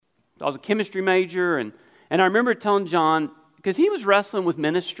So I was a chemistry major, and I remember telling John, because he was wrestling with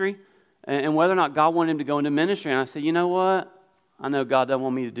ministry and whether or not God wanted him to go into ministry. And I said, you know what? I know God doesn't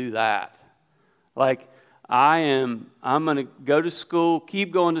want me to do that. Like, I'm going to go to school,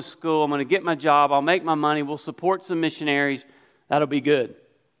 keep going to school. I'm going to get my job. I'll make my money. We'll support some missionaries. That'll be good.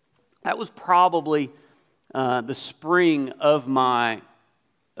 That was probably the spring of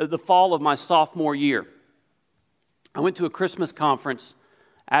the fall of my sophomore year. I went to a Christmas conference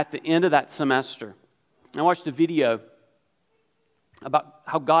at the end of that semester. I watched a video about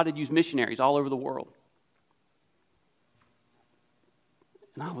how God had used missionaries all over the world.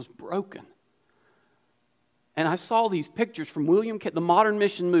 And I was broken. And I saw these pictures from the modern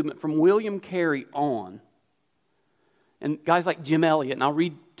mission movement from William Carey on. And guys like Jim Elliot, and I'll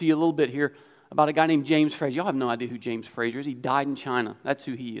read to you a little bit here about a guy named James Fraser. Y'all have no idea who James Fraser is. He died in China. That's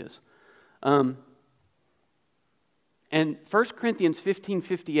who he is. And 1 Corinthians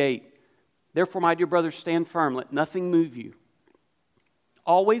 15:58, therefore, my dear brothers, stand firm, let nothing move you.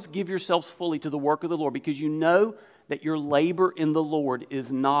 Always give yourselves fully to the work of the Lord, because you know that your labor in the Lord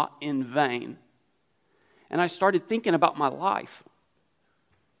is not in vain. And I started thinking about my life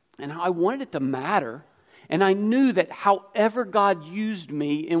and how I wanted it to matter. And I knew that however God used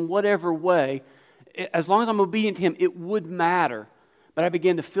me in whatever way, as long as I'm obedient to Him, it would matter. But I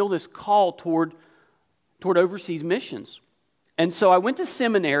began to feel this call toward overseas missions. And so I went to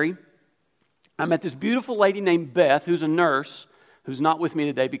seminary. I met this beautiful lady named Beth, who's a nurse, who's not with me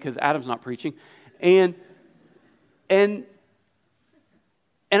today because Adam's not preaching. And I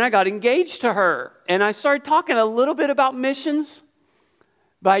got engaged to her. And I started talking a little bit about missions.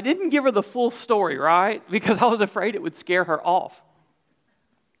 But I didn't give her the full story, right? Because I was afraid it would scare her off.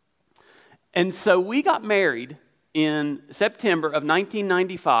 And so we got married in September of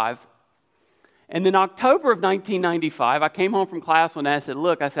 1995. And then October of 1995, I came home from class one day. I said,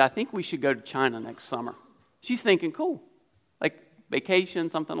 I think we should go to China next summer. She's thinking, cool, like vacation,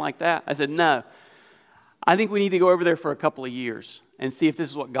 something like that. I said, no, I think we need to go over there for a couple of years and see if this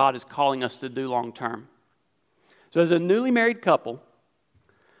is what God is calling us to do long term. So as a newly married couple,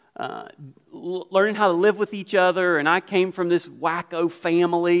 learning how to live with each other, and I came from this wacko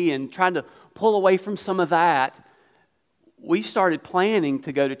family and trying to pull away from some of that, we started planning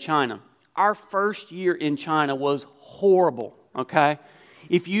to go to China. Our first year in China was horrible, okay?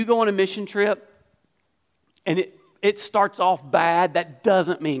 If you go on a mission trip and it starts off bad, that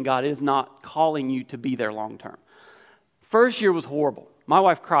doesn't mean God is not calling you to be there long term. First year was horrible. My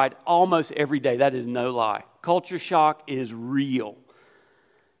wife cried almost every day. That is no lie. Culture shock is real.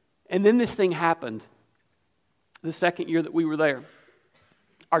 And then this thing happened the second year that we were there.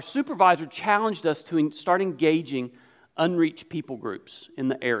 Our supervisor challenged us to start engaging unreached people groups in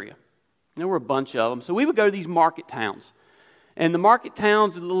the area. There were a bunch of them. So we would go to these market towns. And the market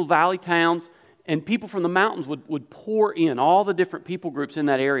towns, the little valley towns, and people from the mountains would pour in, all the different people groups in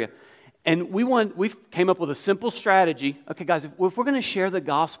that area. And we came up with a simple strategy. Okay, guys, if we're going to share the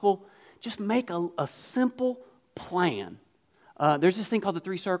gospel, just make a simple plan. There's this thing called the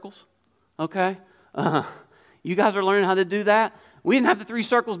 3 circles, okay? You guys are learning how to do that. We didn't have the 3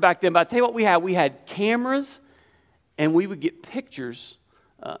 circles back then, but I'll tell you what we had. We had cameras, and we would get pictures.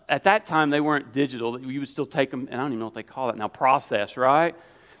 At that time, they weren't digital. You would still take them, and I don't even know what they call it now, process, right?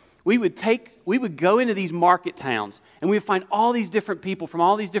 We would go into these market towns, and we would find all these different people from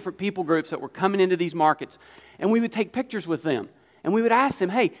all these different people groups that were coming into these markets, and we would take pictures with them. And we would ask them,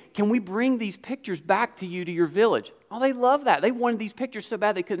 hey, can we bring these pictures back to you to your village? Oh, they love that. They wanted these pictures so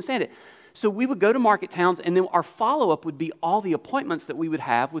bad they couldn't stand it. So we would go to market towns, and then our follow-up would be all the appointments that we would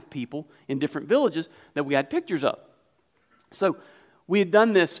have with people in different villages that we had pictures of. So we had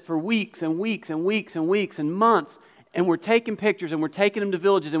done this for weeks and weeks and weeks and weeks and months, and we're taking pictures, and we're taking them to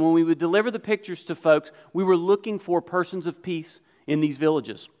villages, and when we would deliver the pictures to folks, we were looking for persons of peace in these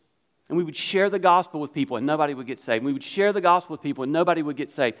villages. And we would share the gospel with people, and nobody would get saved. We would share the gospel with people, and nobody would get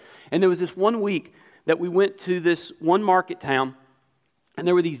saved. And there was this one week that we went to this one market town, and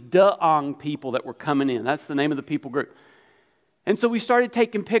there were these Daang people that were coming in. That's the name of the people group. And so we started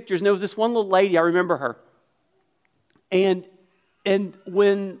taking pictures, and there was this one little lady, I remember her. And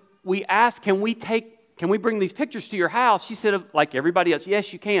when we asked, can we bring these pictures to your house? She said, like everybody else,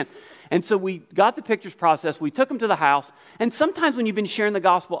 yes, you can. And so we got the pictures processed. We took them to the house. And sometimes when you've been sharing the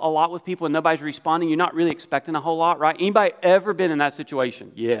gospel a lot with people and nobody's responding, you're not really expecting a whole lot, right? Anybody ever been in that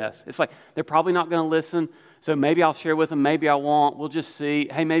situation? Yes. It's like, they're probably not going to listen. So maybe I'll share with them. Maybe I won't. We'll just see.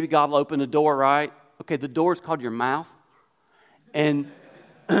 Hey, maybe God will open the door, right? Okay, the door is called your mouth. And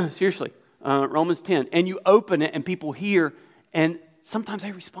seriously, Romans 10. And you open it and people hear. And sometimes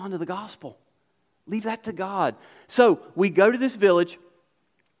they respond to the gospel. Leave that to God. So we go to this village,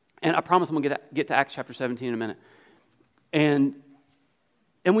 And I promise I'm going to get to Acts chapter 17 in a minute. And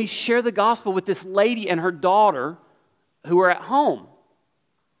we share the gospel with this lady and her daughter who are at home.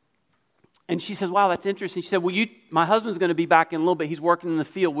 And she says, wow, that's interesting. She said, my husband's going to be back in a little bit. He's working in the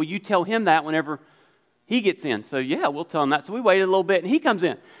field. Will you tell him that whenever he gets in? So yeah, we'll tell him that. So we waited a little bit and he comes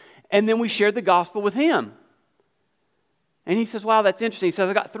in. And then we shared the gospel with him. And he says, wow, that's interesting. He says,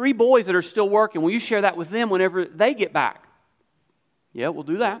 I got 3 boys that are still working. Will you share that with them whenever they get back? Yeah, we'll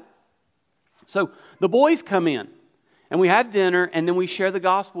do that. So the boys come in and we have dinner and then we share the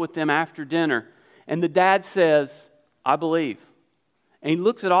gospel with them after dinner. And the dad says, I believe. And he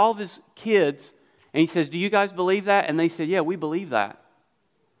looks at all of his kids and he says, do you guys believe that? And they said, yeah, we believe that.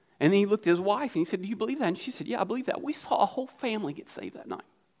 And then he looked at his wife and he said, do you believe that? And she said, yeah, I believe that. We saw a whole family get saved that night.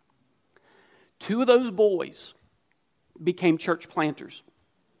 2 of those boys became church planters.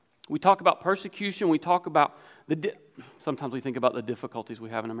 We talk about persecution. We talk about sometimes we think about the difficulties we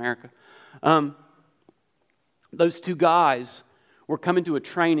have in America. Those 2 guys were coming to a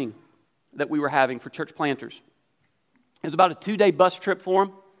training that we were having for church planters. It was about a 2-day bus trip for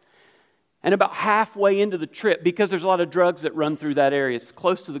them. And about halfway into the trip, because there's a lot of drugs that run through that area, it's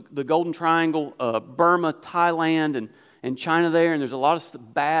close to the Golden Triangle, Burma, Thailand, and China there, and there's a lot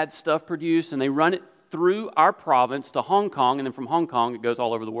of bad stuff produced, and they run it through our province to Hong Kong, and then from Hong Kong it goes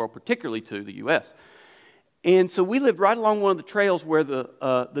all over the world, particularly to the U.S. And so we lived right along one of the trails where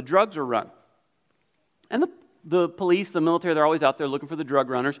the drugs are run. And the police, the military, they're always out there looking for the drug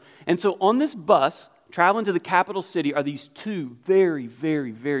runners. And so on this bus, traveling to the capital city, are these 2 very, very,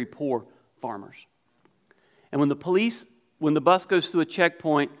 very poor farmers. And when the bus goes through a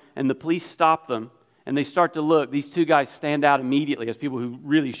checkpoint and the police stop them and they start to look, these 2 guys stand out immediately as people who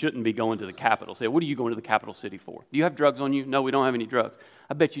really shouldn't be going to the capital. Say, what are you going to the capital city for? Do you have drugs on you? No, we don't have any drugs.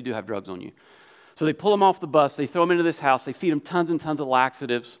 I bet you do have drugs on you. So they pull them off the bus, they throw them into this house, they feed them tons and tons of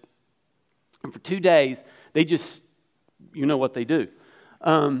laxatives. And for 2 days, they just, you know what they do.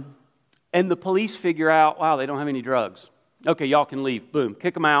 And the police figure out, wow, they don't have any drugs. Okay, y'all can leave. Boom,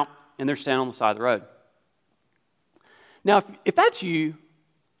 kick them out, and they're standing on the side of the road. Now, if that's you,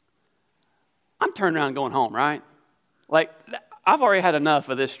 I'm turning around and going home, right? Like, I've already had enough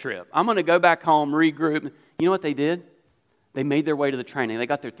of this trip. I'm going to go back home, regroup. You know what they did? They made their way to the training. They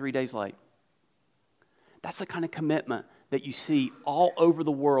got there 3 days late. That's the kind of commitment that you see all over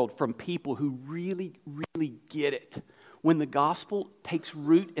the world from people who really, really get it. When the gospel takes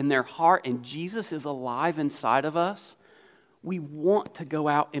root in their heart and Jesus is alive inside of us, we want to go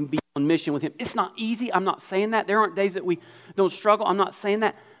out and be on mission with him. It's not easy. I'm not saying that. There aren't days that we don't struggle. I'm not saying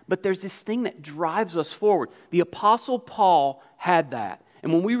that. But there's this thing that drives us forward. The Apostle Paul had that.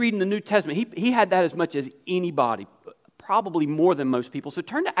 And when we read in the New Testament, he had that as much as anybody, probably more than most people. So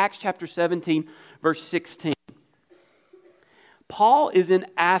turn to Acts chapter 17, verse 16. Paul is in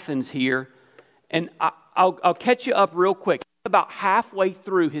Athens here, and I'll catch you up real quick. About halfway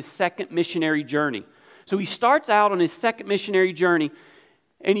through his second missionary journey. So he starts out on his second missionary journey,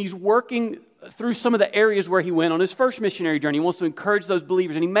 and he's working through some of the areas where he went on his first missionary journey. He wants to encourage those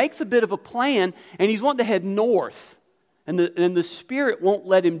believers, and he makes a bit of a plan, and he's wanting to head north, and the Spirit won't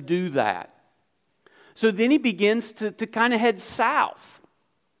let him do that. So then he begins to kind of head south.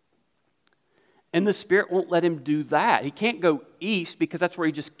 And the Spirit won't let him do that. He can't go east because that's where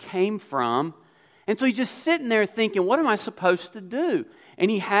he just came from. And so he's just sitting there thinking, what am I supposed to do?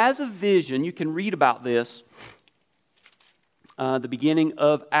 And he has a vision. You can read about this. The beginning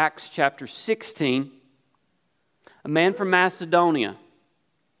of Acts chapter 16. A man from Macedonia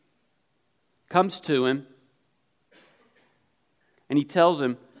comes to him. And he tells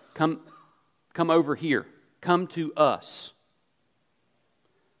him, come over here. Come to us.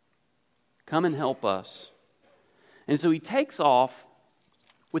 Come and help us. And so he takes off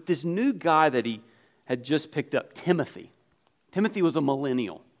with this new guy that he had just picked up, Timothy. Timothy was a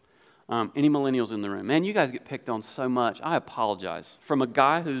millennial. Any millennials in the room? Man, you guys get picked on so much. I apologize. From a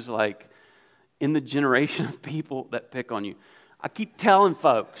guy who's like in the generation of people that pick on you. I keep telling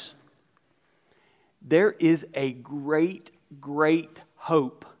folks, there is a great, great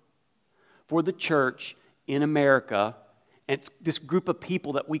hope for the church in America. It's this group of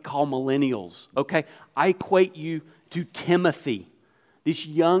people that we call millennials, okay? I equate you to Timothy, this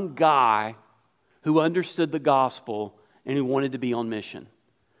young guy who understood the gospel and who wanted to be on mission.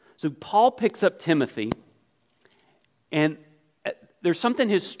 So Paul picks up Timothy, and there's something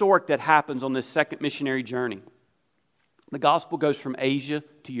historic that happens on this second missionary journey. The gospel goes from Asia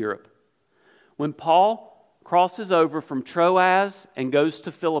to Europe. When Paul crosses over from Troas and goes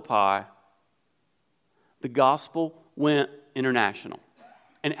to Philippi, the gospel went international,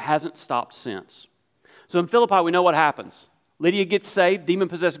 and it hasn't stopped since. So in Philippi, we know what happens. Lydia gets saved,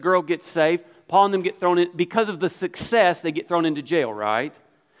 demon-possessed girl gets saved. Paul and them get thrown in. Because of the success, they get thrown into jail, right?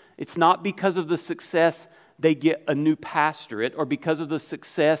 It's not because of the success they get a new pastorate, or because of the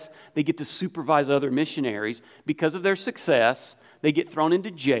success they get to supervise other missionaries. Because of their success, they get thrown into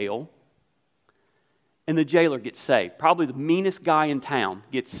jail, and the jailer gets saved. Probably the meanest guy in town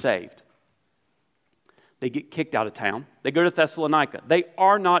gets saved. They get kicked out of town. They go to Thessalonica. They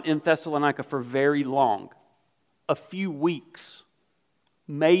are not in Thessalonica for very long. A few weeks,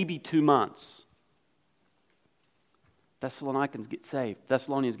 maybe 2 months. Thessalonians get saved.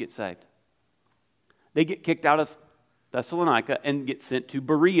 They get kicked out of Thessalonica and get sent to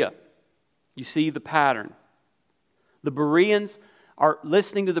Berea. You see the pattern. The Bereans are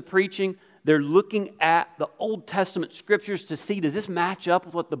listening to the preaching. They're looking at the Old Testament scriptures to see, does this match up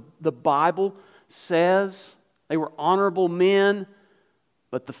with what the Bible says? They were honorable men,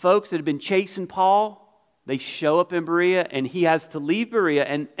 but the folks that had been chasing Paul, they show up in Berea, and he has to leave Berea.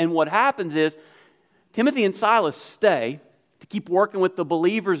 And what happens is, Timothy and Silas stay to keep working with the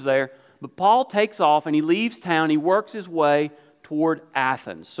believers there, but Paul takes off and he leaves town. He works his way toward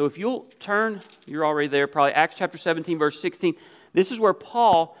Athens. So if you'll turn, you're already there probably, Acts chapter 17, verse 16. This is where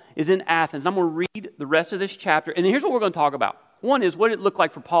Paul is in Athens. I'm going to read the rest of this chapter, and then here's what we're going to talk about. One is what did it look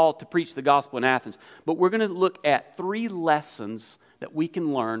like for Paul to preach the gospel in Athens. But we're going to look at 3 lessons that we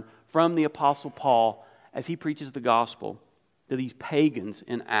can learn from the Apostle Paul as he preaches the gospel to these pagans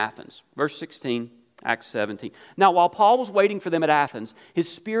in Athens. Verse 16, Acts 17. Now, while Paul was waiting for them at Athens, his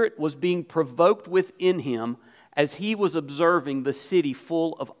spirit was being provoked within him as he was observing the city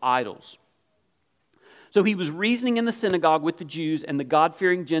full of idols. So he was reasoning in the synagogue with the Jews and the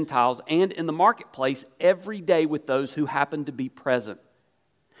God-fearing Gentiles, and in the marketplace every day with those who happened to be present.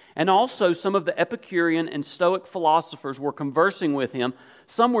 And also some of the Epicurean and Stoic philosophers were conversing with him.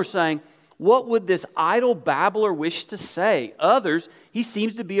 Some were saying, "What would this idle babbler wish to say?" Others, "He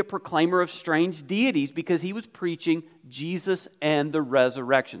seems to be a proclaimer of strange deities because he was preaching Jesus and the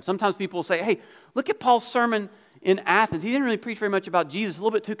resurrection." Sometimes people will say, "Hey, look at Paul's sermon in Athens. He didn't really preach very much about Jesus. A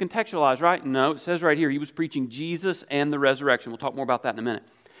little bit too contextualized, right?" No, it says right here, he was preaching Jesus and the resurrection. We'll talk more about that in a minute.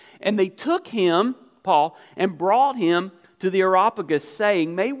 And they took him, Paul, and brought him to the Areopagus,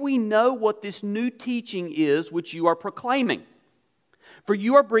 saying, "May we know what this new teaching is which you are proclaiming? For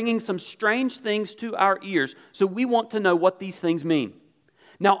you are bringing some strange things to our ears, so we want to know what these things mean."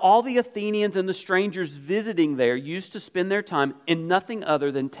 Now all the Athenians and the strangers visiting there used to spend their time in nothing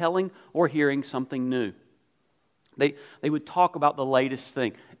other than telling or hearing something new. They would talk about the latest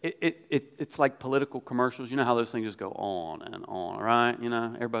thing. It's like political commercials. You know how those things just go on and on, right? You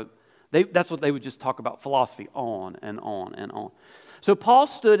know, everybody. That's what they would just talk about, philosophy, on and on and on. So Paul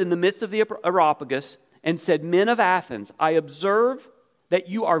stood in the midst of the Areopagus and said, "Men of Athens, I observe that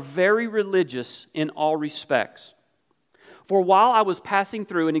you are very religious in all respects. For while I was passing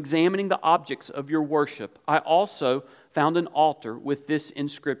through and examining the objects of your worship, I also found an altar with this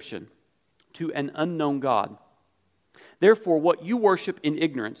inscription, 'To an unknown God.' Therefore, what you worship in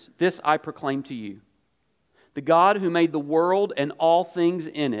ignorance, this I proclaim to you. The God who made the world and all things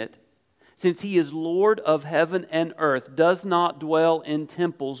in it, since He is Lord of heaven and earth, does not dwell in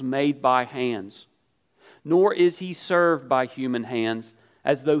temples made by hands, nor is He served by human hands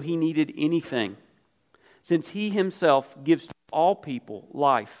as though He needed anything, since He Himself gives to all people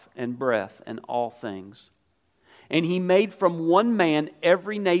life and breath and all things. And He made from one man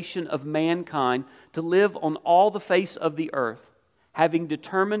every nation of mankind to live on all the face of the earth, having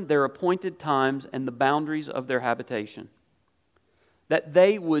determined their appointed times and the boundaries of their habitation, that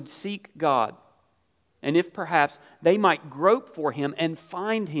they would seek God, and if perhaps they might grope for Him and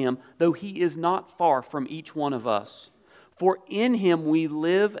find Him, though He is not far from each one of us. For in Him we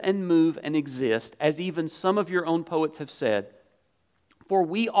live and move and exist, as even some of your own poets have said, for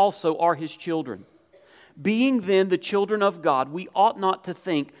we also are His children. Being then the children of God, we ought not to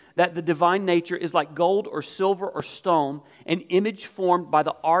think that the divine nature is like gold or silver or stone, an image formed by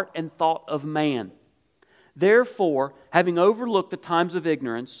the art and thought of man. Therefore, having overlooked the times of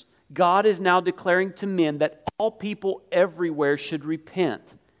ignorance, God is now declaring to men that all people everywhere should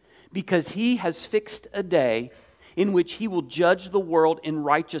repent, because He has fixed a day in which He will judge the world in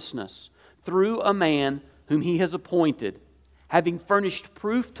righteousness through a man whom He has appointed, having furnished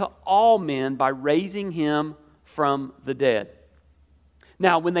proof to all men by raising Him from the dead.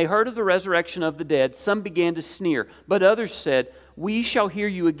 Now, when they heard of the resurrection of the dead, some began to sneer, but others said, "We shall hear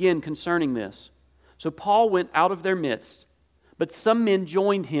you again concerning this." So Paul went out of their midst, but some men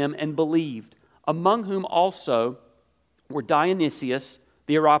joined him and believed, among whom also were Dionysius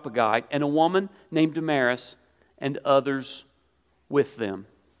the Areopagite and a woman named Damaris, and others with them.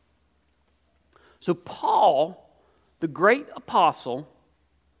 So Paul The great apostle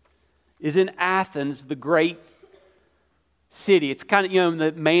is in Athens, the great city. It's kind of,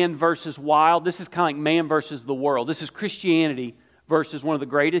 the man versus wild. This is kind of like man versus the world. This is Christianity versus one of the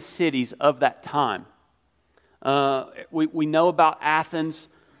greatest cities of that time. We know about Athens.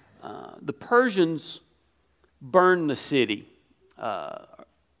 The Persians burned the city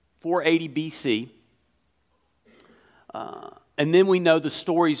 480 BC. And then we know the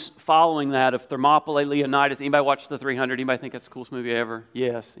stories following that of Thermopylae, Leonidas. Anybody watch The 300? Anybody think that's the coolest movie ever?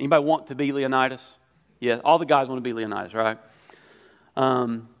 Yes. Anybody want to be Leonidas? Yes. All the guys want to be Leonidas, right?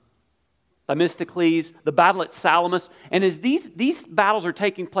 Themistocles, the battle at Salamis. And as these battles are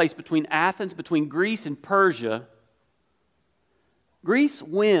taking place between Athens, between Greece and Persia, Greece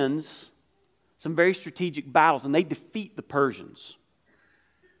wins some very strategic battles, and they defeat the Persians.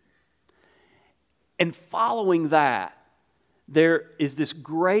 And following that, there is this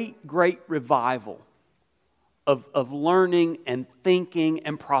great, great revival of learning and thinking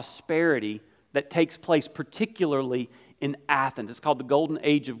and prosperity that takes place particularly in Athens. It's called the Golden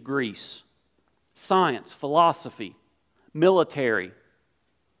Age of Greece. Science, philosophy, military,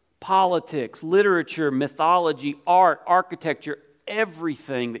 politics, literature, mythology, art, architecture,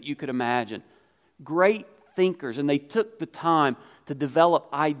 everything that you could imagine. Great thinkers, and they took the time to develop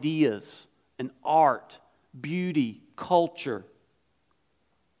ideas and art, beauty, culture.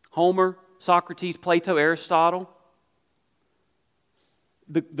 Homer, Socrates, Plato, Aristotle.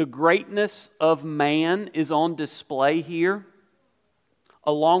 The greatness of man is on display here,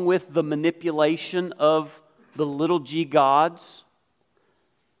 along with the manipulation of the little g gods.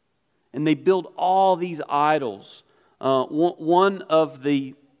 And they build all these idols. One of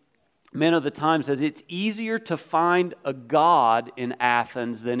the men of the time says it's easier to find a god in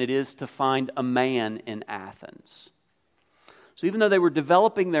Athens than it is to find a man in Athens. So even though they were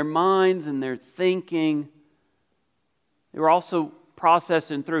developing their minds and their thinking, they were also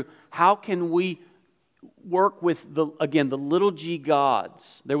processing through how can we work with the little g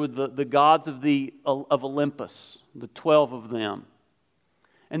gods. There were the gods of Olympus, the 12 of them.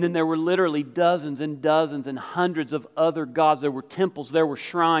 And then there were literally dozens and dozens and hundreds of other gods. There were temples, there were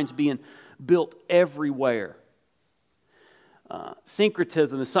shrines being built everywhere.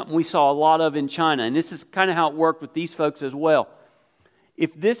 Syncretism is something we saw a lot of in China. And this is kind of how it worked with these folks as well.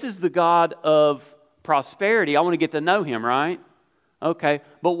 If this is the God of prosperity, I want to get to know him, right? Okay.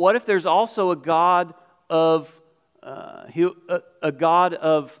 But what if there's also a God of having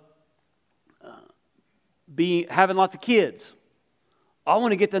lots of kids? I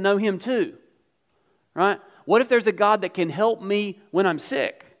want to get to know him too, right? What if there's a God that can help me when I'm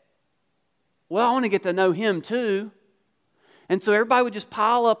sick? Well, I want to get to know him too. And so everybody would just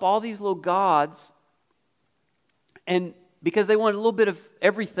pile up all these little gods, and because they wanted a little bit of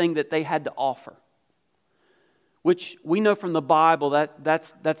everything that they had to offer, which we know from the Bible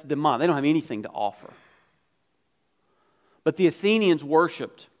that's demonic. They don't have anything to offer. But the Athenians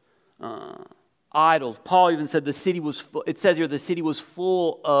worshipped idols. Paul even said it says here the city was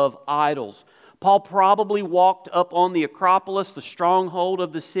full of idols. Paul probably walked up on the Acropolis, the stronghold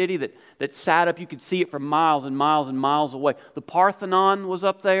of the city that sat up. You could see it from miles and miles and miles away. The Parthenon was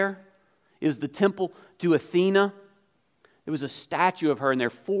up there. It was the temple to Athena. There was a statue of her, and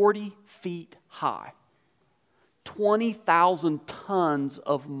they're 40 feet high. 20,000 tons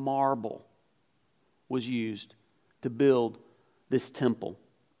of marble was used to build this temple.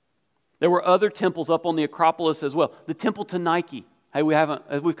 There were other temples up on the Acropolis as well. The temple to Nike. Hey,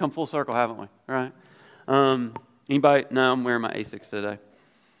 we've come full circle, haven't we? All right. Anybody? No, I'm wearing my Asics today.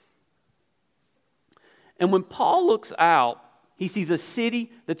 And when Paul looks out, he sees a city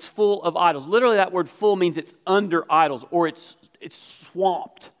that's full of idols. Literally, that word "full" means it's under idols, or it's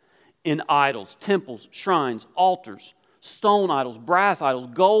swamped in idols, temples, shrines, altars, stone idols, brass idols,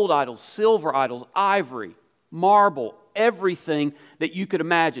 gold idols, silver idols, ivory, marble, everything that you could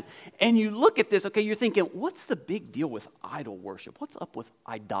imagine. And you look at this, okay, you're thinking, what's the big deal with idol worship? What's up with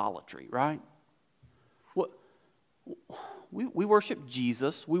idolatry, right? We worship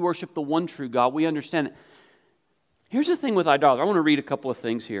Jesus. We worship the one true God. We understand it. Here's the thing with idolatry. I want to read a couple of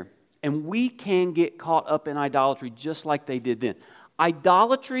things here. And we can get caught up in idolatry just like they did then.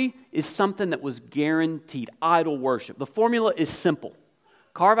 Idolatry is something that was guaranteed. Idol worship. The formula is simple.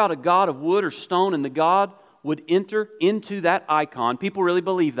 Carve out a god of wood or stone, and the god would enter into that icon. People really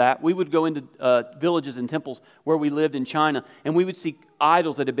believe that. We would go into villages and temples where we lived in China, and we would see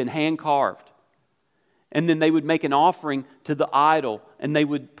idols that had been hand-carved. And then they would make an offering to the idol, and they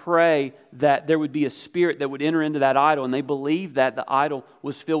would pray that there would be a spirit that would enter into that idol, and they believed that the idol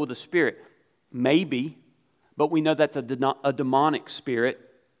was filled with a spirit. Maybe, but we know that's a demonic spirit.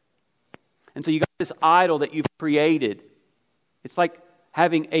 And so you got this idol that you've created. It's like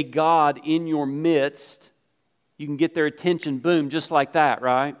having a god in your midst. You can get their attention, boom, just like that,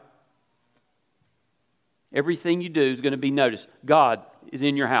 right? Everything you do is going to be noticed. God is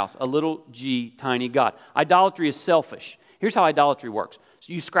in your house, a little g, tiny God. Idolatry is selfish. Here's how idolatry works.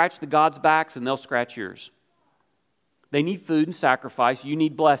 So you scratch the gods' backs and they'll scratch yours. They need food and sacrifice. You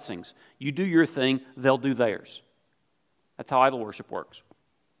need blessings. You do your thing, they'll do theirs. That's how idol worship works.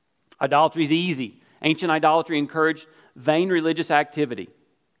 Idolatry is easy. Ancient idolatry encouraged vain religious activity.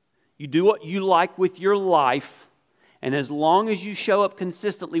 You do what you like with your life, and as long as you show up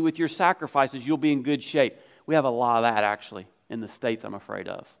consistently with your sacrifices, you'll be in good shape. We have a lot of that, actually, in the States, I'm afraid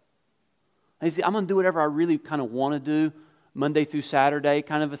of. I'm going to do whatever I really kind of want to do, Monday through Saturday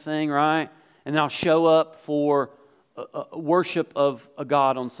kind of a thing, right? And then I'll show up for worship of a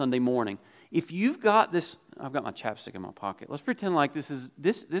God on Sunday morning. If you've got this, I've got my chapstick in my pocket. Let's pretend like this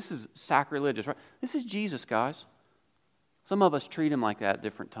is sacrilegious, right? This is Jesus, guys. Some of us treat him like that at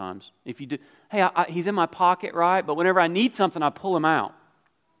different times. If you do, hey, he's in my pocket, right? But whenever I need something, I pull him out.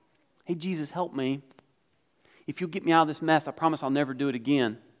 Hey, Jesus, help me. If you'll get me out of this mess, I promise I'll never do it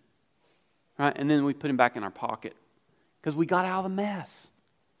again. Right? And then we put him back in our pocket because we got out of the mess.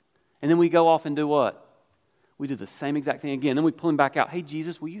 And then we go off and do what? We do the same exact thing again. Then we pull him back out. Hey,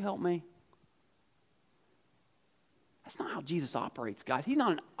 Jesus, will you help me? That's not how Jesus operates, guys. He's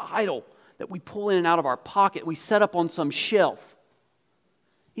not an idol that we pull in and out of our pocket, we set up on some shelf.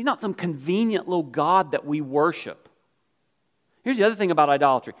 He's not some convenient little God that we worship. Here's the other thing about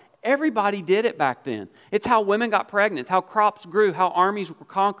idolatry. Everybody did it back then. It's how women got pregnant. It's how crops grew, how armies were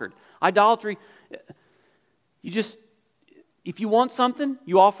conquered. Idolatry, if you want something,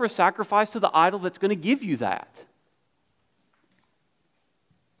 you offer a sacrifice to the idol that's going to give you that.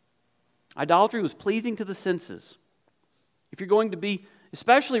 Idolatry was pleasing to the senses. If you're going to be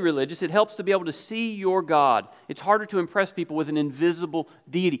especially religious, it helps to be able to see your God. It's harder to impress people with an invisible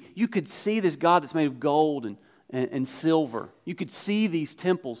deity. You could see this God that's made of gold and silver. You could see these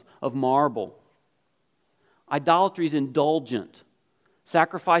temples of marble. Idolatry is indulgent.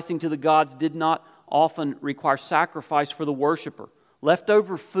 Sacrificing to the gods did not often require sacrifice for the worshiper.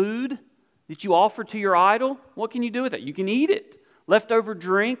 Leftover food that you offer to your idol, what can you do with it? You can eat it. Leftover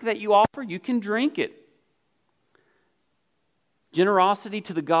drink that you offer, you can drink it. Generosity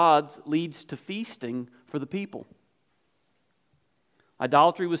to the gods leads to feasting for the people.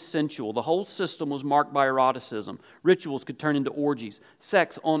 Idolatry was sensual. The whole system was marked by eroticism. Rituals could turn into orgies.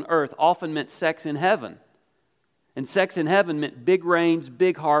 Sex on earth often meant sex in heaven. And sex in heaven meant big rains,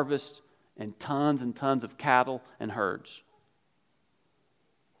 big harvests, and tons of cattle and herds.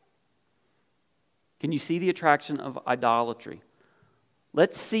 Can you see the attraction of idolatry?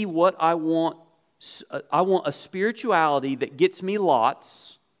 Let's see what I want. I want a spirituality that gets me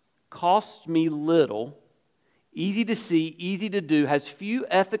lots, costs me little, easy to see, easy to do, has few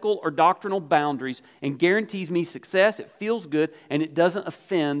ethical or doctrinal boundaries, and guarantees me success, it feels good, and it doesn't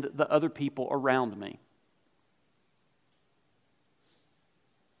offend the other people around me.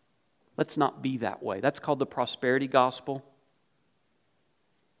 Let's not be that way. That's called the prosperity gospel.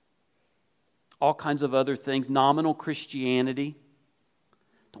 All kinds of other things, nominal Christianity.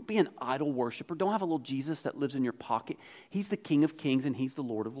 Don't be an idol worshiper. Don't have a little Jesus that lives in your pocket. He's the King of Kings and He's the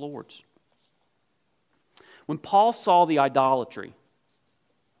Lord of Lords. When Paul saw the idolatry,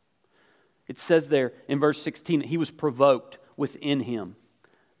 it says there in verse 16 that he was provoked within him.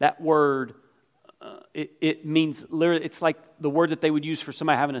 That word, it means literally, it's like the word that they would use for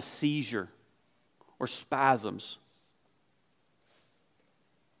somebody having a seizure or spasms.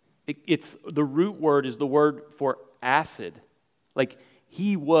 It's the root word is the word for acid. Like,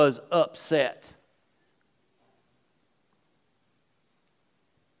 he was upset.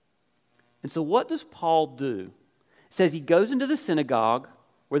 And so what does Paul do? It says he goes into the synagogue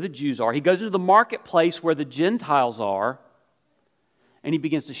where the Jews are. He goes into the marketplace where the Gentiles are. And he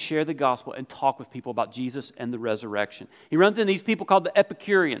begins to share the gospel and talk with people about Jesus and the resurrection. He runs into these people called the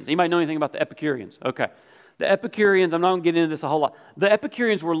Epicureans. Anybody know anything about the Epicureans? Okay. The Epicureans, I'm not going to get into this a whole lot. The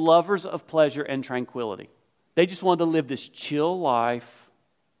Epicureans were lovers of pleasure and tranquility. They just wanted to live this chill life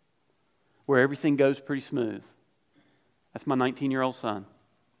where everything goes pretty smooth. That's my 19-year-old son.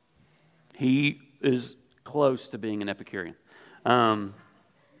 He is close to being an Epicurean. No,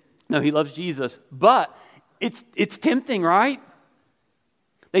 he loves Jesus, but it's tempting, right?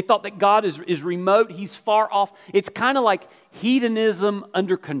 They thought that God is remote, He's far off. It's kind of like hedonism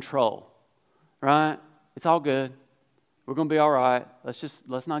under control, right? It's all good. We're going to be all right.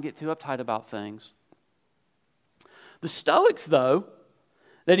 Let's not get too uptight about things. The Stoics, though,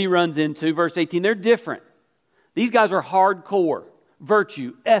 that he runs into, verse 18, they're different. These guys are hardcore.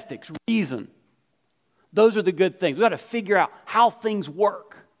 virtue, ethics, reason. Those are the good things. We've got to figure out how things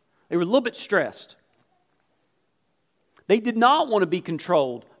work. They were a little bit stressed. They did not want to be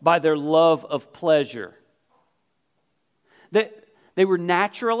controlled by their love of pleasure. They were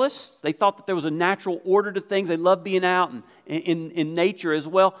naturalists. They thought that there was a natural order to things. They loved being out and in nature as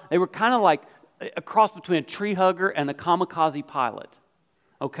well. They were kind of like a cross between a tree hugger and a kamikaze pilot.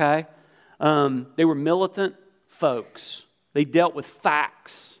 Okay? They were militant folks. They dealt with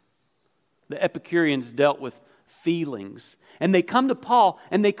facts. The Epicureans dealt with feelings. And they come to Paul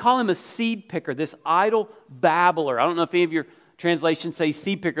and they call him a seed picker, this idle babbler. I don't know if any of your translations say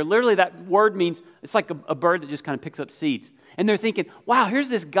seed picker. Literally that word means, it's like a bird that just kind of picks up seeds. And they're thinking, wow, here's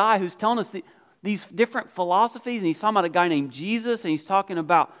this guy who's telling us these different philosophies, and he's talking about a guy named Jesus, and he's talking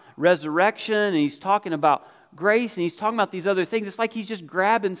about resurrection, and he's talking about grace, and he's talking about these other things. It's like he's just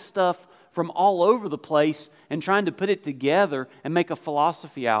grabbing stuff from all over the place and trying to put it together and make a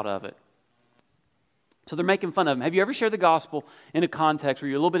philosophy out of it. So they're making fun of him. Have you ever shared the gospel in a context where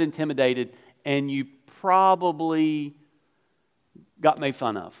you're a little bit intimidated and you probably got made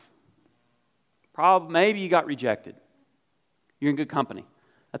fun of? Maybe you got rejected. You're in good company.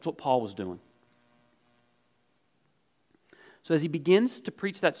 That's what Paul was doing. So as he begins to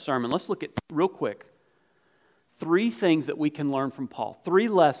preach that sermon, let's look at, real quick, 3 things that we can learn from Paul. 3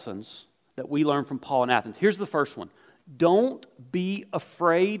 lessons that we learn from Paul in Athens. Here's the first one. Don't be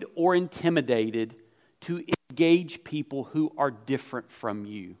afraid or intimidated to engage people who are different from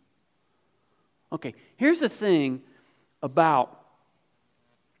you. Okay, here's the thing about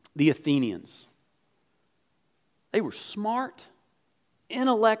the Athenians. They were smart,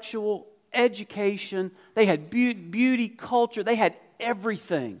 intellectual, education. They had beauty, culture. They had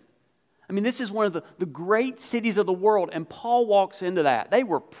everything. I mean, this is one of the great cities of the world, and Paul walks into that. They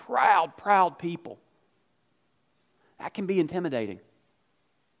were proud people. That can be intimidating.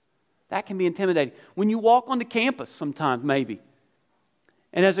 That can be intimidating. When you walk onto campus sometimes, maybe,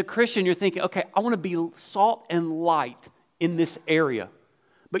 and as a Christian, you're thinking, okay, I want to be salt and light in this area.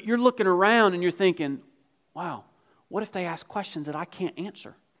 But you're looking around and you're thinking, wow, what if they ask questions that I can't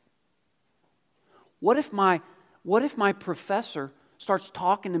answer? What if my professor starts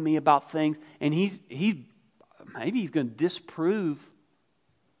talking to me about things and maybe he's going to disprove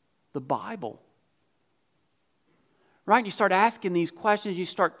the Bible? Right? And you start asking these questions, you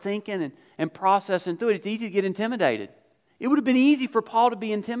start thinking and processing through it. It's easy to get intimidated. It would have been easy for Paul to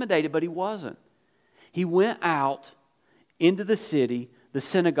be intimidated, but he wasn't. He went out into the city, the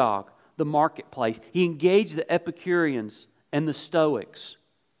synagogue, the marketplace. He engaged the Epicureans and the Stoics.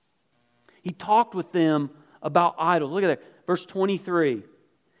 He talked with them about idols. Look at that. Verse 23.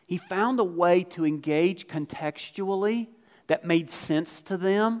 He found a way to engage contextually that made sense to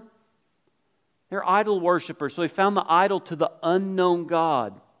them. They're idol worshipers, so he found the idol to the unknown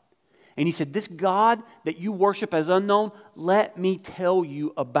God. And he said, this God that you worship as unknown, let me tell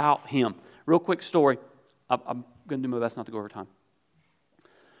you about him. Real quick story. I'm going to do my best not to go over time.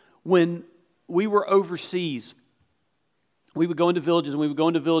 When we were overseas, we would go into villages,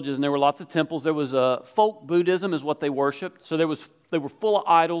 and there were lots of temples. There was folk Buddhism is what they worshipped. So they were full of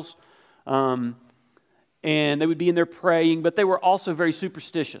idols, and they would be in there praying, but they were also very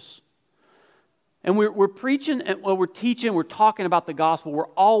superstitious. And we're preaching, and while we're teaching, we're talking about the gospel. We're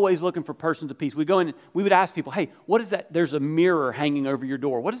always looking for persons of peace. We go in and we would ask people, hey, what is that? There's a mirror hanging over your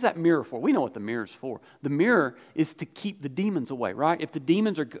door. What is that mirror for? We know what the mirror is for. The mirror is to keep the demons away, right? If the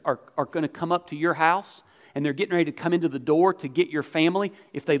demons are going to come up to your house and they're getting ready to come into the door to get your family,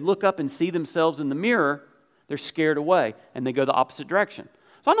 if they look up and see themselves in the mirror, they're scared away and they go the opposite direction.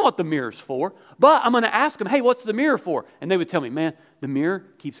 So I know what the mirror's for, but I'm going to ask them, hey, what's the mirror for? And they would tell me, man, the mirror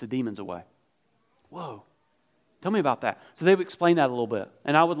keeps the demons away. Whoa, tell me about that. So they would explain that a little bit,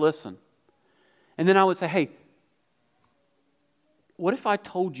 and I would listen. And then I would say, hey, what if I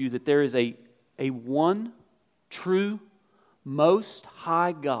told you that there is a one true, most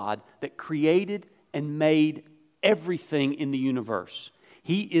high God that created and made everything in the universe?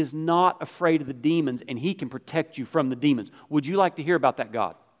 He is not afraid of the demons, and he can protect you from the demons. Would you like to hear about that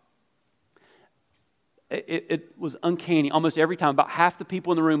God? It was uncanny. Almost every time, about half the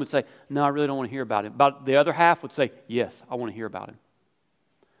people in the room would say, no, I really don't want to hear about him. About the other half would say, yes, I want to hear about him.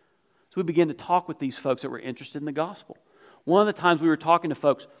 So we began to talk with these folks that were interested in the gospel. One of the times we were talking to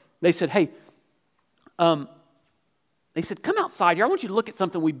folks, they said, hey, come outside here. I want you to look at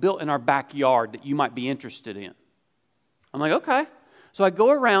something we built in our backyard that you might be interested in. I'm like, okay. So I go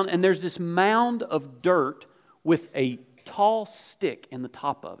around, and there's this mound of dirt with a tall stick in the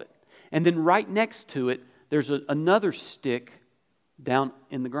top of it. And then right next to it, there's another stick down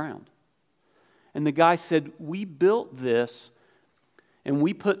in the ground. And the guy said, we built this And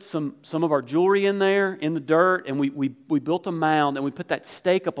we put some of our jewelry in there, in the dirt, and we built a mound, and we put that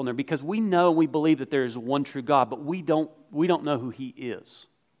stake up on there because we know and we believe that there is one true God, but we don't know who He is.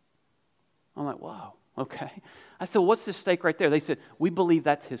 I'm like, wow, okay. I said, well, what's this stake right there? They said, we believe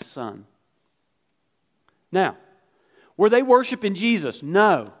that's His Son. Now, were they worshiping Jesus?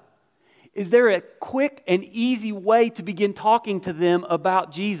 No. Is there a quick and easy way to begin talking to them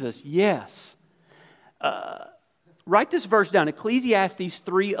about Jesus? Yes. Write this verse down, Ecclesiastes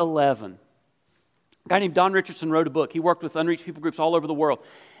 3:11. A guy named Don Richardson wrote a book. He worked with unreached people groups all over the world.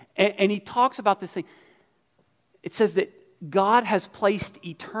 And he talks about this thing. It says that God has placed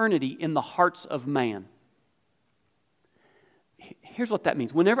eternity in the hearts of man. Here's what that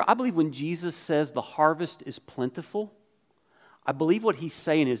means. I believe when Jesus says the harvest is plentiful, I believe what He's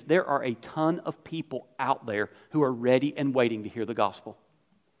saying is there are a ton of people out there who are ready and waiting to hear the gospel.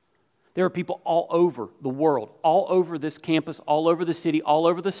 There are people all over the world, all over this campus, all over the city, all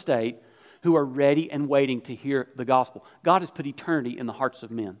over the state, who are ready and waiting to hear the gospel. God has put eternity in the hearts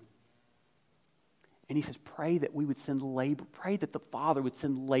of men. And He says, pray that the Father would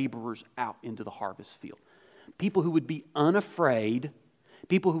send laborers out into the harvest field. People who would be unafraid,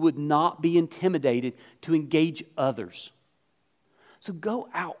 people who would not be intimidated to engage others. So go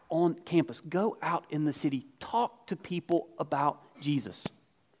out on campus, go out in the city, talk to people about Jesus.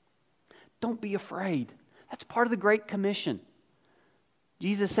 Don't be afraid. That's part of the Great Commission.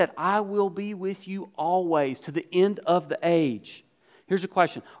 Jesus said, I will be with you always to the end of the age. Here's a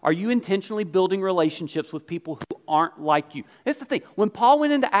question. Are you intentionally building relationships with people who aren't like you? That's the thing. When Paul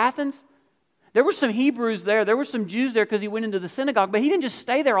went into Athens, there were some Hebrews there. There were some Jews there because he went into the synagogue. But he didn't just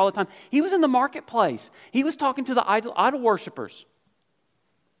stay there all the time. He was in the marketplace. He was talking to the idol worshipers.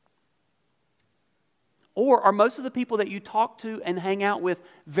 Or are most of the people that you talk to and hang out with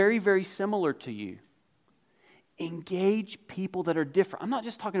very, very similar to you? Engage people that are different. I'm not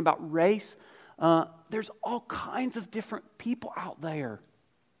just talking about race. There's all kinds of different people out there.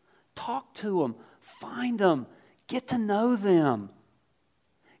 Talk to them. Find them. Get to know them.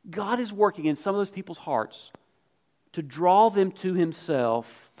 God is working in some of those people's hearts to draw them to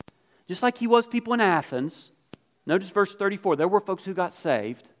Himself, just like He was people in Athens. Notice verse 34. There were folks who got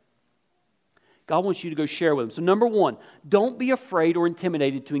saved. God wants you to go share with them. So number one, don't be afraid or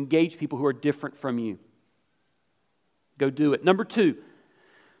intimidated to engage people who are different from you. Go do it. Number two,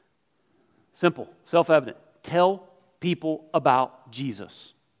 simple, self-evident. Tell people about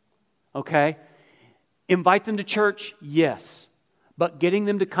Jesus. Okay? Invite them to church, yes. But getting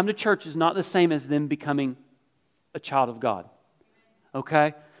them to come to church is not the same as them becoming a child of God.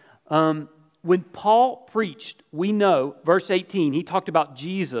 Okay? When Paul preached, we know, verse 18, he talked about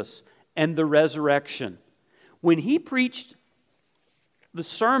Jesus and the resurrection. When he preached the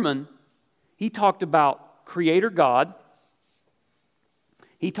sermon, he talked about Creator God.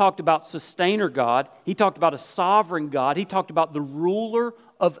 He talked about Sustainer God. He talked about a sovereign God. He talked about the ruler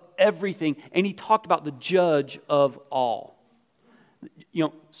of everything. And he talked about the judge of all. You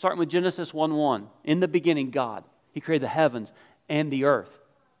know, starting with Genesis 1:1. In the beginning, God. He created the heavens and the earth.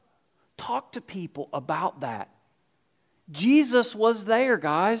 Talk to people about that. Jesus was there,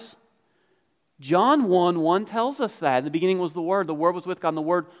 guys. John 1:1 tells us that. In the beginning was the Word was with God, and the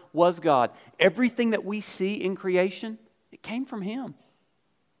Word was God. Everything that we see in creation, it came from Him.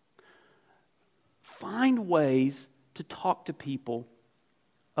 Find ways to talk to people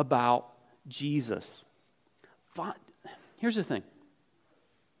about Jesus. Here's the thing.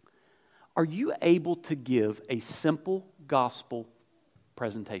 Are you able to give a simple gospel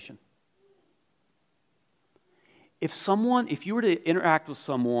presentation? If you were to interact with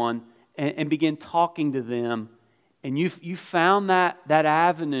someone and begin talking to them, and you found that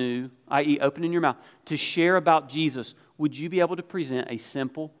avenue, i.e. opening your mouth, to share about Jesus, would you be able to present a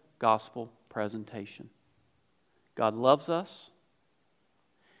simple gospel presentation? God loves us.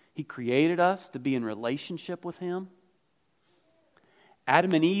 He created us to be in relationship with Him.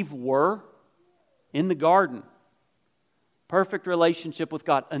 Adam and Eve were in the garden. Perfect relationship with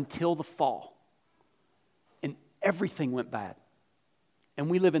God until the fall. And everything went bad. And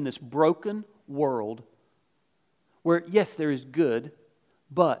we live in this broken world where, yes, there is good,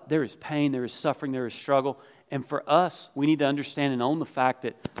 but there is pain, there is suffering, there is struggle. And for us, we need to understand and own the fact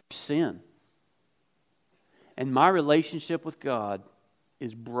that there's sin. And my relationship with God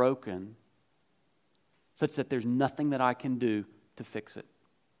is broken such that there's nothing that I can do to fix it.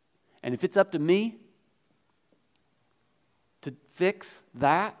 And if it's up to me to fix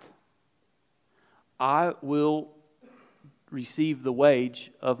that, I will receive the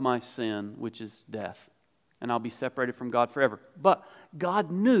wage of my sin, which is death. And I'll be separated from God forever. But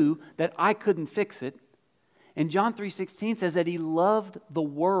God knew that I couldn't fix it. And John 3:16 says that He loved the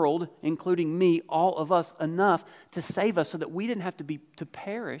world, including me, all of us, enough to save us so that we didn't have to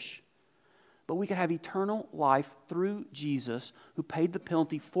perish, but we could have eternal life through Jesus, who paid the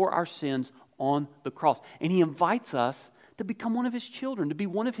penalty for our sins on the cross. And He invites us to become one of His children, to be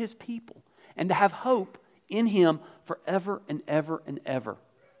one of His people, and to have hope in Him forever and ever and ever.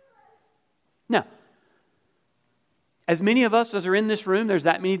 Now, as many of us as are in this room, there's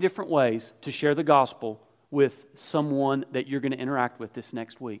that many different ways to share the gospel with someone that you're going to interact with this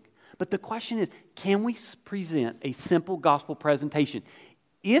next week. But the question is, can we present a simple gospel presentation?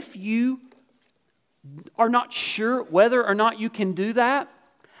 If you are not sure whether or not you can do that,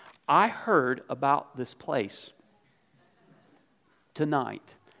 I heard about this place tonight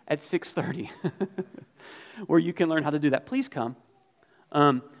at 6:30 where you can learn how to do that. Please come.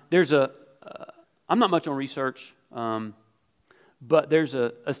 I'm not much on research, but there's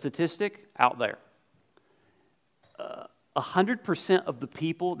a statistic out there. 100% of the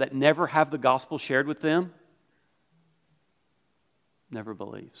people that never have the gospel shared with them never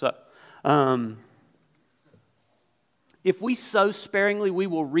believe. So, if we sow sparingly, we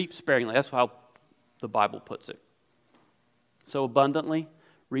will reap sparingly. That's how the Bible puts it. Sow abundantly,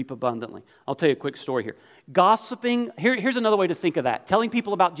 reap abundantly. I'll tell you a quick story here. Gossiping, here's another way to think of that. Telling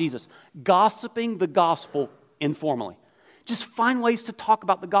people about Jesus. Gossiping the gospel informally. Just find ways to talk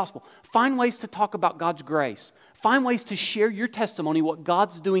about the gospel. Find ways to talk about God's grace. Find ways to share your testimony, what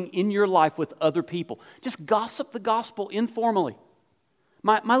God's doing in your life with other people. Just gossip the gospel informally.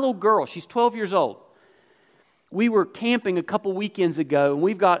 My little girl, she's 12 years old. We were camping a couple weekends ago, and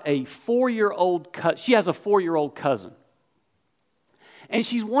we've got a 4-year-old cousin. She has a 4-year-old cousin. And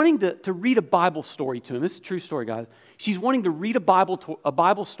she's wanting to read a Bible story to him. This is a true story, guys. She's wanting to read a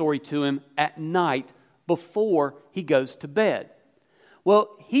Bible story to him at night before he goes to bed.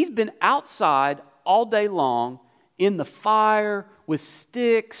 Well, he's been outside all day long in the fire with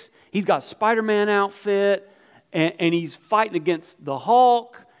sticks. He's got a Spider-Man outfit, and he's fighting against the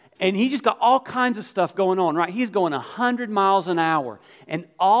Hulk. And he's just got all kinds of stuff going on, right? He's going 100 miles an hour. And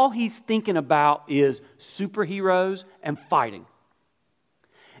all he's thinking about is superheroes and fighting.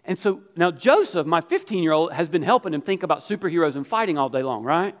 And so now Joseph, my 15-year-old, has been helping him think about superheroes and fighting all day long,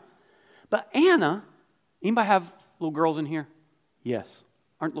 right? But Anna, anybody have little girls in here? Yes.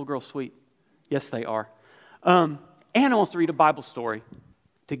 Aren't little girls sweet? Yes, they are. Anna wants to read a Bible story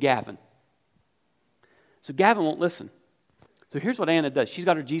to Gavin. So Gavin won't listen. So here's what Anna does. She's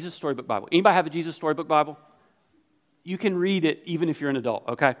got her Jesus Storybook Bible. Anybody have a Jesus Storybook Bible? You can read it even if you're an adult,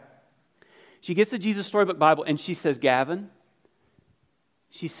 okay? She gets the Jesus Storybook Bible and she says, Gavin,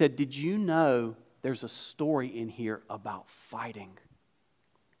 she said, did you know there's a story in here about fighting?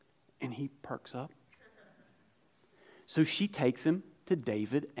 And he perks up. So she takes him to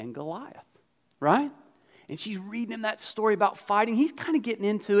David and Goliath, right? And she's reading him that story about fighting. He's kind of getting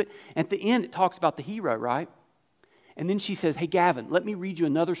into it. At the end, it talks about the hero, right? And then she says, hey, Gavin, let me read you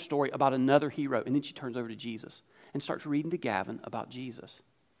another story about another hero. And then she turns over to Jesus and starts reading to Gavin about Jesus.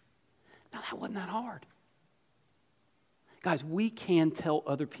 Now, that wasn't that hard. Guys, we can tell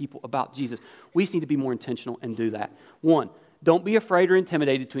other people about Jesus. We just need to be more intentional and do that. 1, don't be afraid or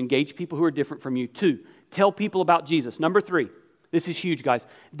intimidated to engage people who are different from you. 2, tell people about Jesus. Number 3, this is huge, guys.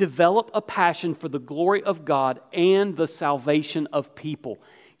 Develop a passion for the glory of God and the salvation of people.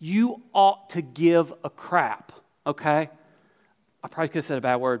 You ought to give a crap. Okay? I probably could have said a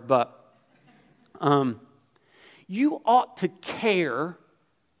bad word, but you ought to care,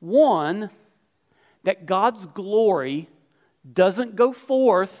 1, that God's glory doesn't go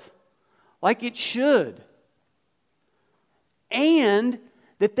forth like it should, and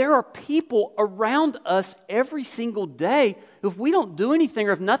that there are people around us every single day who, if we don't do anything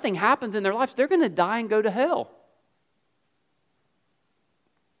or if nothing happens in their lives, they're going to die and go to hell.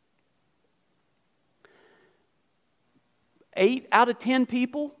 Eight out of 10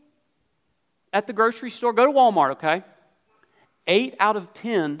 people at the grocery store, go to Walmart, okay? 8 out of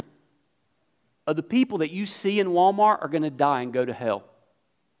 10 of the people that you see in Walmart are going to die and go to hell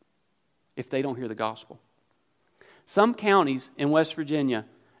if they don't hear the gospel. Some counties in West Virginia,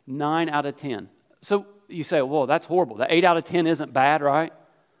 9 out of 10. So you say, well, that's horrible. The 8 out of 10 isn't bad, right?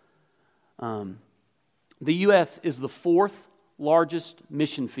 The U.S. is the 4th largest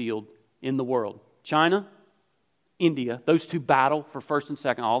mission field in the world. China, India, those two battle for first and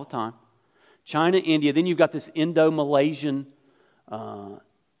second all the time. China, India. Then you've got this Indo-Malaysian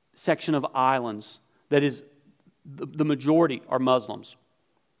section of islands that is, the majority are Muslims.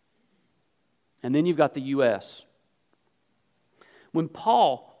 And then you've got the U.S. When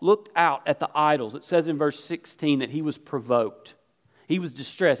Paul looked out at the idols, it says in verse 16 that he was provoked. He was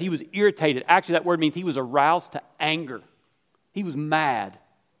distressed. He was irritated. Actually, that word means he was aroused to anger. He was mad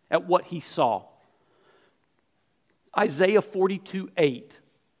at what he saw. Isaiah 42:8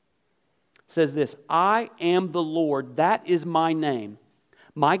 says this, I am the Lord, that is my name.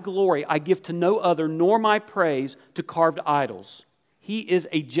 My glory I give to no other, nor my praise to carved idols. He is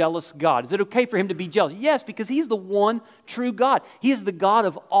a jealous God. Is it okay for him to be jealous? Yes, because he's the one true God. He is the God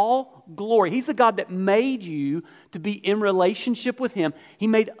of all glory. He's the God that made you to be in relationship with him. He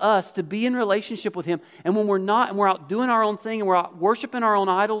made us to be in relationship with him. And when we're not, and we're out doing our own thing, and we're out worshiping our own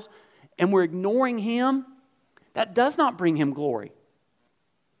idols, and we're ignoring him, that does not bring him glory.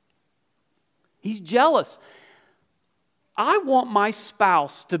 He's jealous. I want my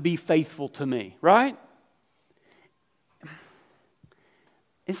spouse to be faithful to me, right?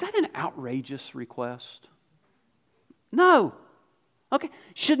 Is that an outrageous request? No. Okay.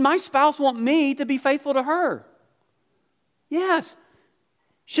 Should my spouse want me to be faithful to her? Yes.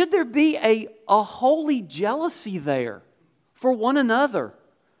 Should there be a holy jealousy there for one another?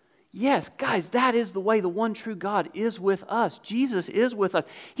 Yes. Guys, that is the way the one true God is with us. Jesus is with us.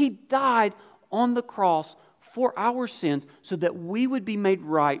 He died on the cross for our sins so that we would be made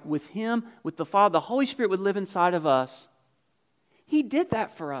right with him, with the Father. The Holy Spirit would live inside of us. He did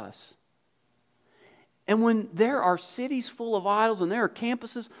that for us. And when there are cities full of idols and there are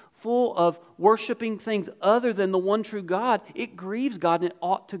campuses full of worshiping things other than the one true God, it grieves God and it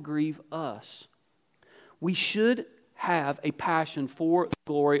ought to grieve us. We should have a passion for the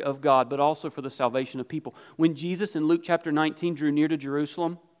glory of God, but also for the salvation of people. When Jesus in Luke chapter 19 drew near to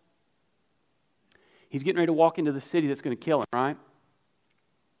Jerusalem, he's getting ready to walk into the city that's going to kill him, right?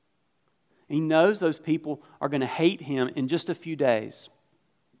 He knows those people are going to hate him in just a few days.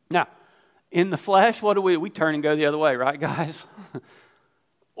 Now, in the flesh, what do? We turn and go the other way, right, guys?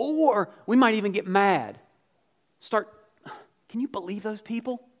 Or we might even get mad. Can you believe those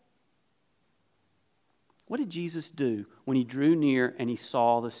people? What did Jesus do when he drew near and he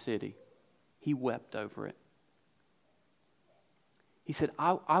saw the city? He wept over it. He said,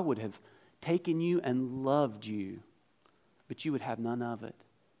 I would have taken you and loved you, but you would have none of it.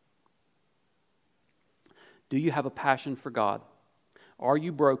 Do you have a passion for God? Are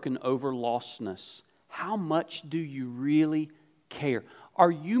you broken over lostness? How much do you really care? Are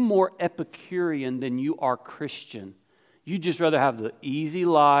you more Epicurean than you are Christian? You just rather have the easy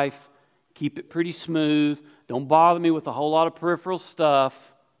life, keep it pretty smooth, don't bother me with a whole lot of peripheral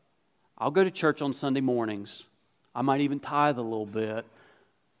stuff. I'll go to church on Sunday mornings. I might even tithe a little bit.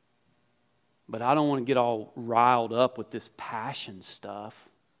 But I don't want to get all riled up with this passion stuff.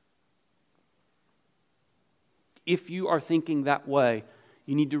 If you are thinking that way,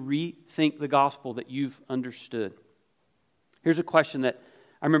 you need to rethink the gospel that you've understood. Here's a question that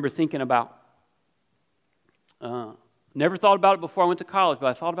I remember thinking about. Never thought about it before I went to college, but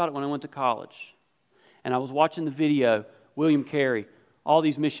I thought about it when I went to college. And I was watching the video, William Carey, all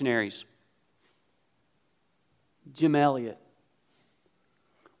these missionaries. Jim Elliot.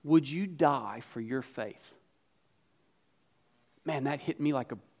 Would you die for your faith? Man, that hit me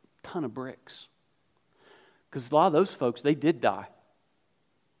like a ton of bricks. Because a lot of those folks, they did die.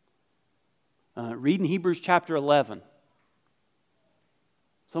 Read in Hebrews chapter 11.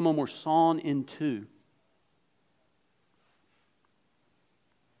 Some of them were sawn in two.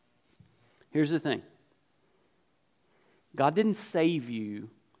 Here's the thing. God didn't save you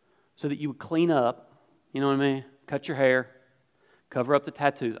so that you would clean up, you know what I mean? Cut your hair, cover up the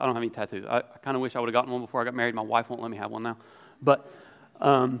tattoos. I don't have any tattoos. I kind of wish I would have gotten one before I got married. My wife won't let me have one now. But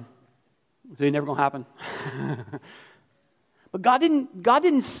so it's never going to happen. But God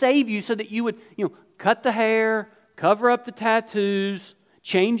didn't save you so that you would, cut the hair, cover up the tattoos,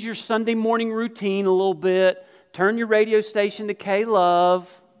 change your Sunday morning routine a little bit, turn your radio station to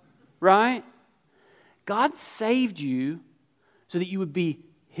K-Love, right? God saved you so that you would be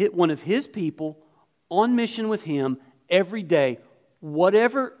one of His people on mission with Him every day,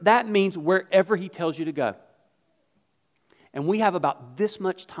 whatever that means, wherever He tells you to go. And we have about this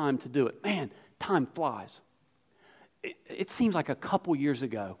much time to do it. Man, time flies. It seems like a couple years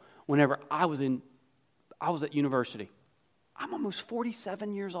ago, whenever I was at university. I'm almost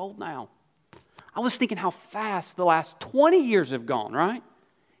 47 years old now. I was thinking how fast the last 20 years have gone, right?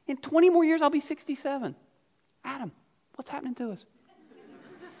 In 20 more years, I'll be 67. Adam, what's happening to us?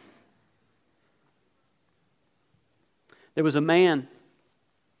 There was a man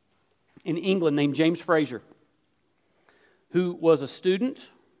in England named James Fraser who was a student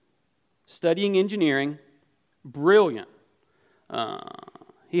studying engineering, brilliant.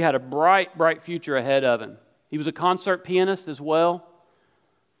 He had a bright, bright future ahead of him. He was a concert pianist as well.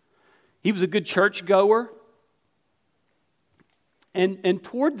 He was a good church goer. And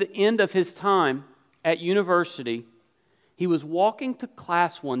toward the end of his time at university, he was walking to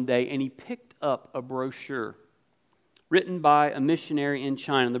class one day and he picked up a brochure written by a missionary in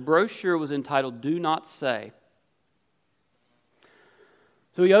China. The brochure was entitled, "Do Not Say."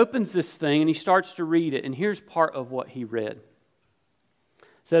 So he opens this thing and he starts to read it, and here's part of what he read. It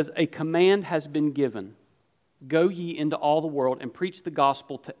says, "A command has been given. Go ye into all the world and preach the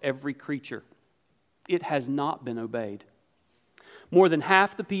gospel to every creature. It has not been obeyed. More than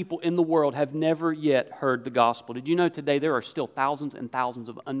half the people in the world have never yet heard the gospel." Did you know today there are still thousands and thousands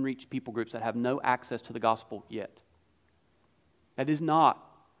of unreached people groups that have no access to the gospel yet? That is not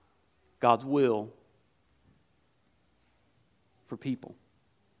God's will for people.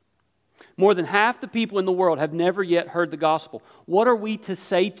 More than half the people in the world have never yet heard the gospel. What are we to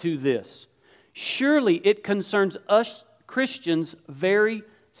say to this? Surely it concerns us Christians very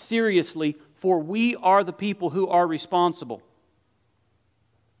seriously, for we are the people who are responsible.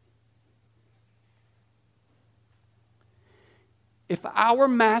 If our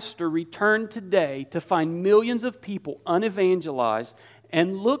Master returned today to find millions of people unevangelized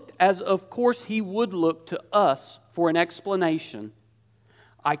and looked as of course He would look to us for an explanation,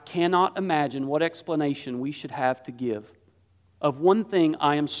 I cannot imagine what explanation we should have to give. Of one thing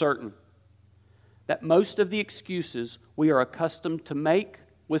I am certain, that most of the excuses we are accustomed to make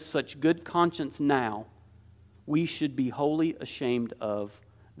with such good conscience now, we should be wholly ashamed of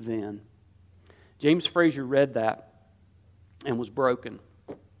then. James Fraser read that and was broken.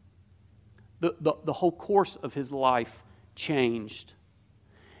 The whole course of his life changed.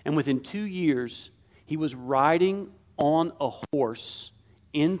 And within 2 years, he was riding on a horse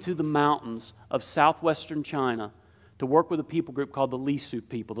into the mountains of southwestern China to work with a people group called the Lisu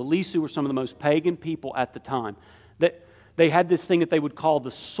people. The Lisu were some of the most pagan people at the time. They had this thing that they would call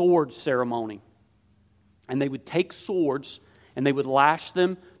the sword ceremony. And they would take swords and they would lash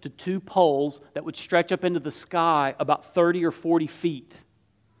them to 2 poles that would stretch up into the sky about 30 or 40 feet.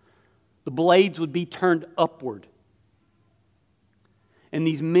 The blades would be turned upward. And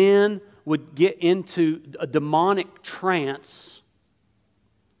these men would get into a demonic trance,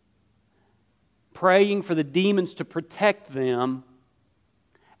 praying for the demons to protect them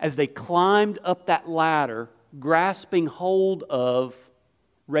as they climbed up that ladder, grasping hold of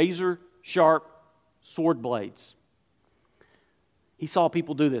razor-sharp sword blades. He saw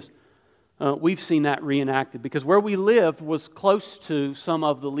people do this. We've seen that reenacted because where we lived was close to some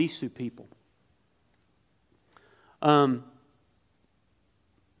of the Lisu people.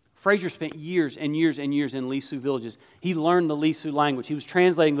 Fraser spent years and years and years in Lisu villages. He learned the Lisu language. He was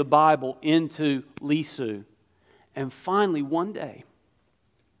translating the Bible into Lisu. And finally, one day,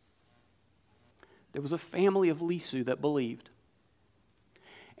 there was a family of Lisu that believed.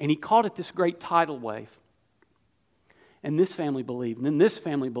 And he called it this great tidal wave. And this family believed, and then this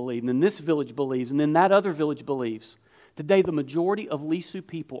family believed, and then this village believes, and then that other village believes. Today, the majority of Lisu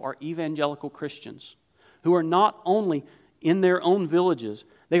people are evangelical Christians who are not only in their own villages,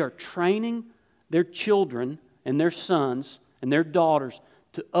 they are training their children and their sons and their daughters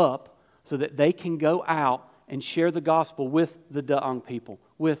up so that they can go out and share the gospel with the Daang people,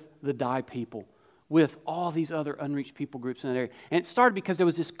 with the Dai people, with all these other unreached people groups in that area. And it started because there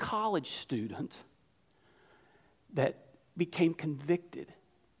was this college student that became convicted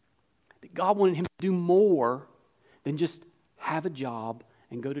that God wanted him to do more than just have a job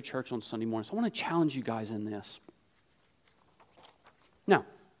and go to church on Sunday morning. So I want to challenge you guys in this. Now,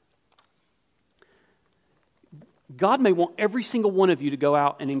 God may want every single one of you to go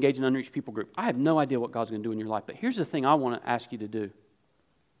out and engage an unreached people group. I have no idea what God's going to do in your life, but here's the thing I want to ask you to do.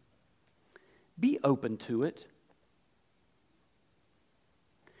 Be open to it.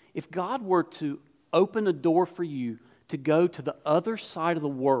 If God were to open a door for you to go to the other side of the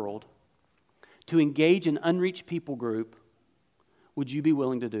world to engage an unreached people group, would you be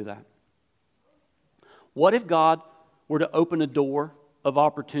willing to do that? What if God were to open a door of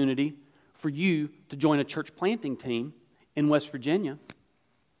opportunity for you to join a church planting team in West Virginia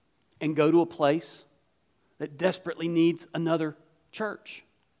and go to a place that desperately needs another church?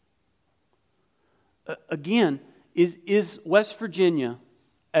 Again, is West Virginia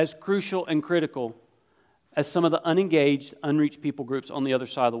as crucial and critical as some of the unengaged, unreached people groups on the other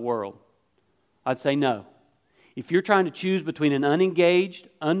side of the world? I'd say no. If you're trying to choose between an unengaged,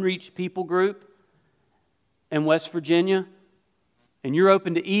 unreached people group and West Virginia, and you're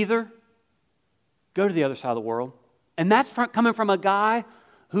open to either, go to the other side of the world. And that's coming from a guy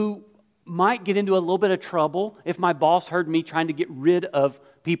who might get into a little bit of trouble if my boss heard me trying to get rid of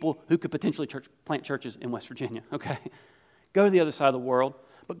people who could potentially plant churches in West Virginia, okay? Go to the other side of the world.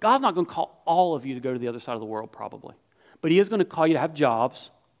 But God's not going to call all of you to go to the other side of the world, probably. But He is going to call you to have jobs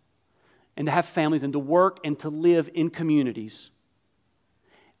and to have families and to work and to live in communities.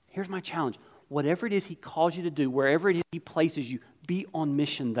 Here's my challenge. Whatever it is He calls you to do, wherever it is He places you, be on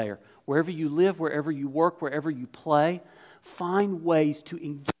mission there. Wherever you live, wherever you work, wherever you play, find ways to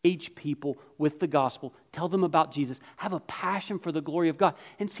engage people with the gospel. Tell them about Jesus. Have a passion for the glory of God.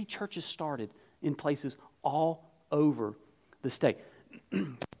 And see churches started in places all over the state.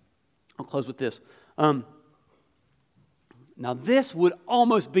 I'll close with this. Now, this would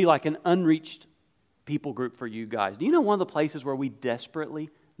almost be like an unreached people group for you guys. Do you know one of the places where we desperately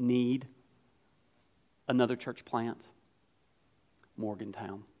need another church plant?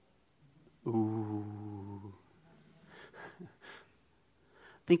 Morgantown. Ooh.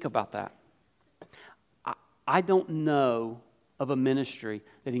 Think about that. I don't know of a ministry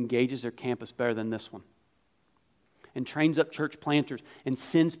that engages their campus better than this one, and trains up church planters and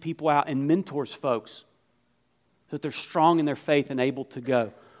sends people out and mentors folks so that they're strong in their faith and able to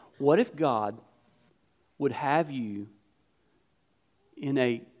go. What if God would have you in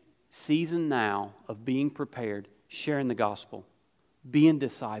a season now of being prepared, sharing the gospel, being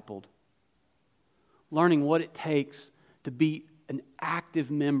discipled, learning what it takes to be an active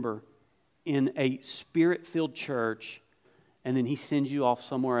member in a Spirit-filled church, and then He sends you off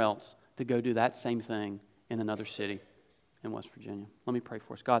somewhere else to go do that same thing in another city in West Virginia. Let me pray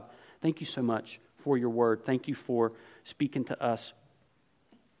for us. God, thank you so much for your word. Thank you for speaking to us.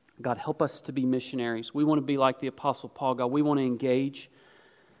 God, help us to be missionaries. We want to be like the Apostle Paul. God, we want to engage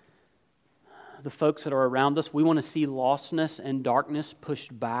the folks that are around us. We want to see lostness and darkness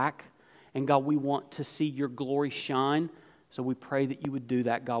pushed back. And God, we want to see your glory shine. So we pray that you would do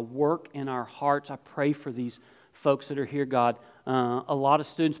that. God, work in our hearts. I pray for these folks that are here, God. A lot of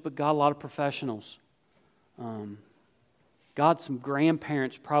students, but God, a lot of professionals. God, some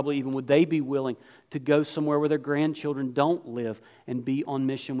grandparents probably even, would they be willing to go somewhere where their grandchildren don't live and be on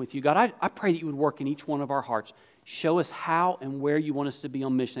mission with you? God, I pray that you would work in each one of our hearts. Show us how and where you want us to be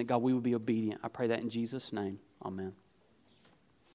on mission, that God, we would be obedient. I pray that in Jesus' name. Amen.